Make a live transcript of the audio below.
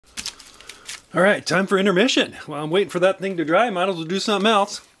All right, time for intermission. While I'm waiting for that thing to dry, might as well do something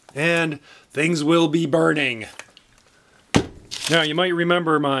else. And things will be burning. Now, you might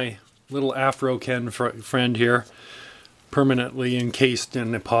remember my little Afro Ken friend here, permanently encased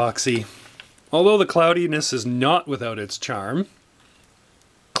in epoxy. Although the cloudiness is not without its charm,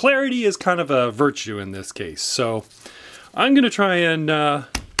 clarity is kind of a virtue in this case. So I'm going to try and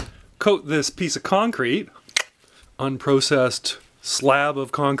coat this piece of concrete, unprocessed slab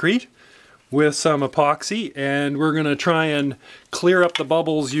of concrete, with some epoxy, and we're going to try and clear up the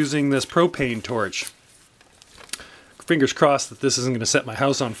bubbles using this propane torch. Fingers crossed that this isn't going to set my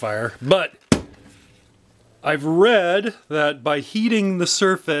house on fire, but I've read that by heating the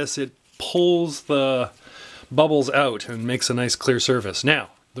surface it pulls the bubbles out and makes a nice clear surface. Now,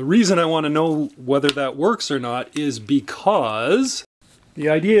 the reason I want to know whether that works or not is because the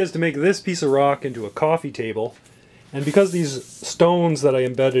idea is to make this piece of rock into a coffee table. And because these stones that I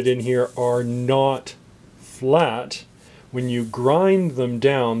embedded in here are not flat, when you grind them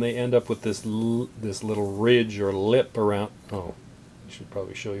down, they end up with this little ridge or lip around. Oh, I should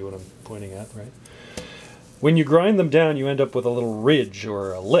probably show you what I'm pointing at, right? When you grind them down, you end up with a little ridge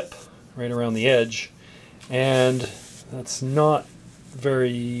or a lip right around the edge, and that's not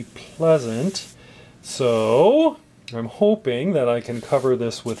very pleasant. So I'm hoping that I can cover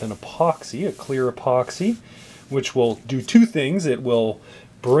this with an epoxy, a clear epoxy, which will do two things. It will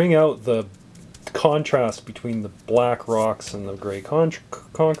bring out the contrast between the black rocks and the gray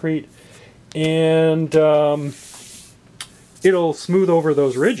concrete, and it'll smooth over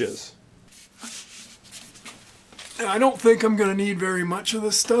those ridges. I don't think I'm going to need very much of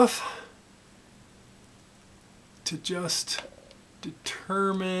this stuff to just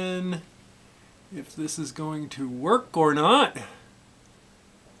determine if this is going to work or not.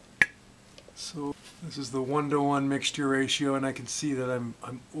 So this is the 1-to-1 mixture ratio, and I can see that I'm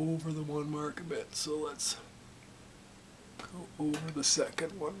over the 1 mark a bit. So let's go over the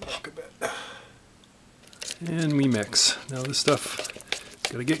second 1 mark a bit. And we mix. Now this stuff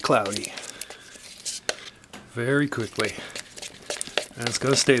is going to get cloudy very quickly, and it's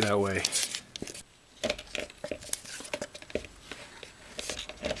going to stay that way.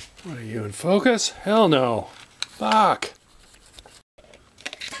 What are you, in focus? Hell no. Fuck.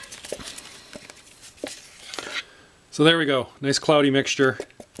 So there we go, nice cloudy mixture.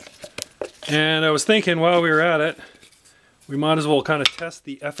 And I was thinking while we were at it, we might as well kind of test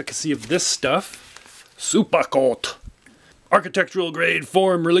the efficacy of this stuff. Supercoat, architectural grade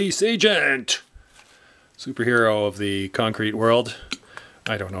form release agent. Superhero of the concrete world.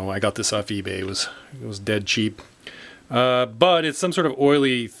 I don't know, I got this off eBay, it was dead cheap. But it's some sort of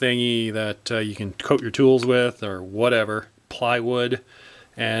oily thingy that you can coat your tools with or whatever. Plywood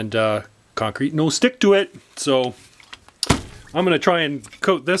and concrete, no stick to it. So I'm going to try and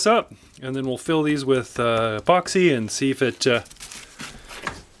coat this up, and then we'll fill these with epoxy and see if it,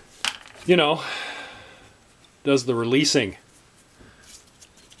 you know, does the releasing.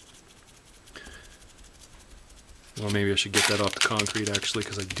 Well, maybe I should get that off the concrete actually,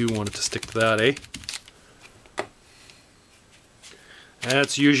 because I do want it to stick to that, eh?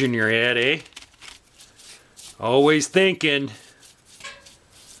 That's using your head, eh? Always thinking.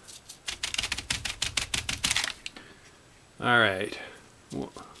 Alright,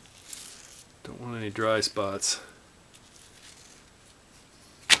 don't want any dry spots.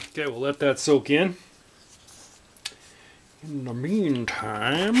 Okay, we'll let that soak in. In the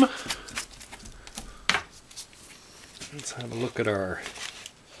meantime, let's have a look at our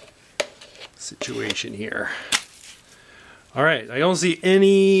situation here. Alright, I don't see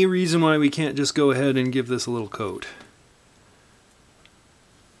any reason why we can't just go ahead and give this a little coat.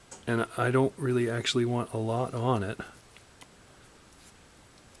 And I don't really actually want a lot on it.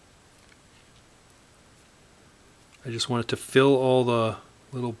 I just want it to fill all the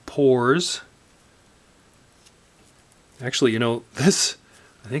little pores. Actually, you know, this,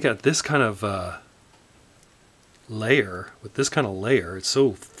 I think at this kind of layer, with this kind of layer, it's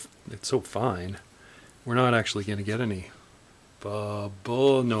so fine. We're not actually going to get any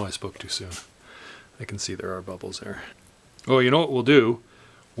bubble. No, I spoke too soon. I can see there are bubbles there. Oh, you know what we'll do?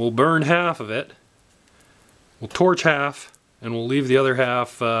 We'll burn half of it. We'll torch half, and we'll leave the other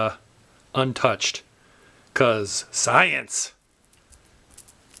half untouched. 'Cause science!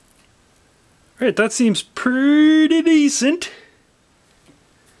 Alright, that seems pretty decent.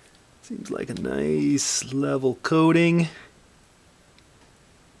 Seems like a nice level coating.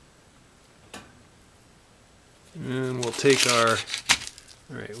 And we'll take our...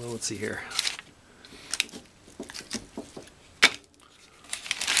 Alright, well, let's see here.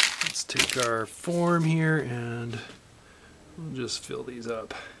 Let's take our form here and we'll just fill these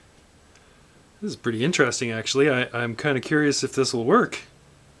up. This is pretty interesting, actually. I'm kind of curious if this will work.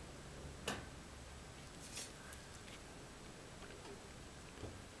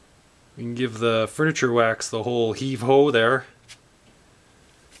 We can give the furniture wax the whole heave-ho there.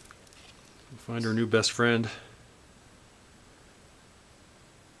 Find our new best friend.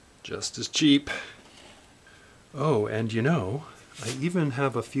 Just as cheap. Oh, and you know, I even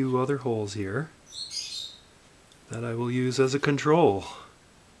have a few other holes here that I will use as a control.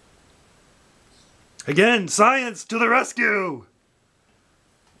 Again, science to the rescue!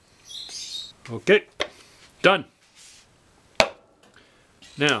 Okay, done.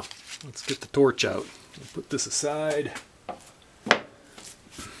 Now, let's get the torch out. I'll put this aside.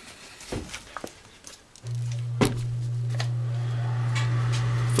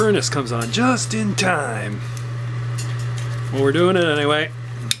 Furnace comes on just in time. Well, we're doing it anyway.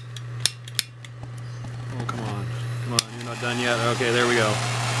 Oh, come on. Come on, you're not done yet. Okay, there we go.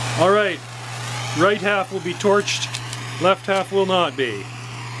 All right. Right half will be torched. Left half will not be.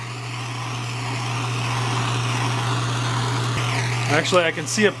 Actually, I can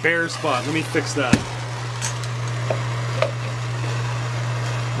see a bare spot. Let me fix that.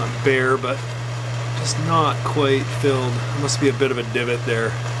 Not bare, but just not quite filled. Must be a bit of a divot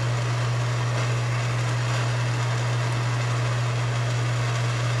there.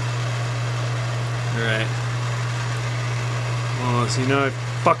 Alright. Well, see, now I've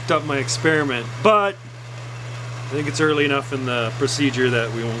fucked up my experiment, but I think it's early enough in the procedure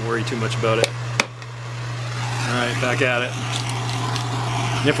that we won't worry too much about it. Alright, back at it.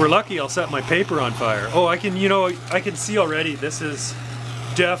 And if we're lucky, I'll set my paper on fire. Oh, I can, you know, I can see already this is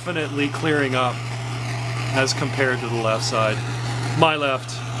definitely clearing up as compared to the left side. My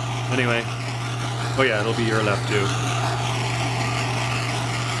left, anyway. Oh yeah, it'll be your left too.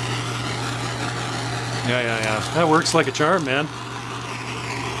 Yeah. That works like a charm, man.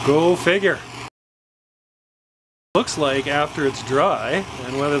 Go figure. Looks like after it's dry,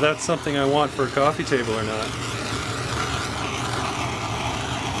 and whether that's something I want for a coffee table or not.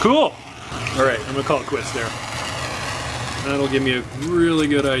 Cool! Alright, I'm gonna call it quits there. That'll give me a really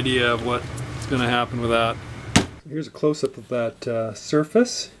good idea of what's gonna happen with that. Here's a close-up of that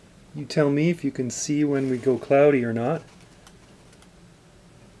surface. You tell me if you can see when we go cloudy or not.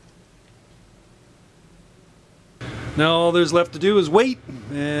 Now all there's left to do is wait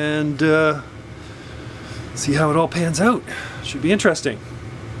and see how it all pans out. Should be interesting.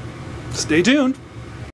 Stay tuned.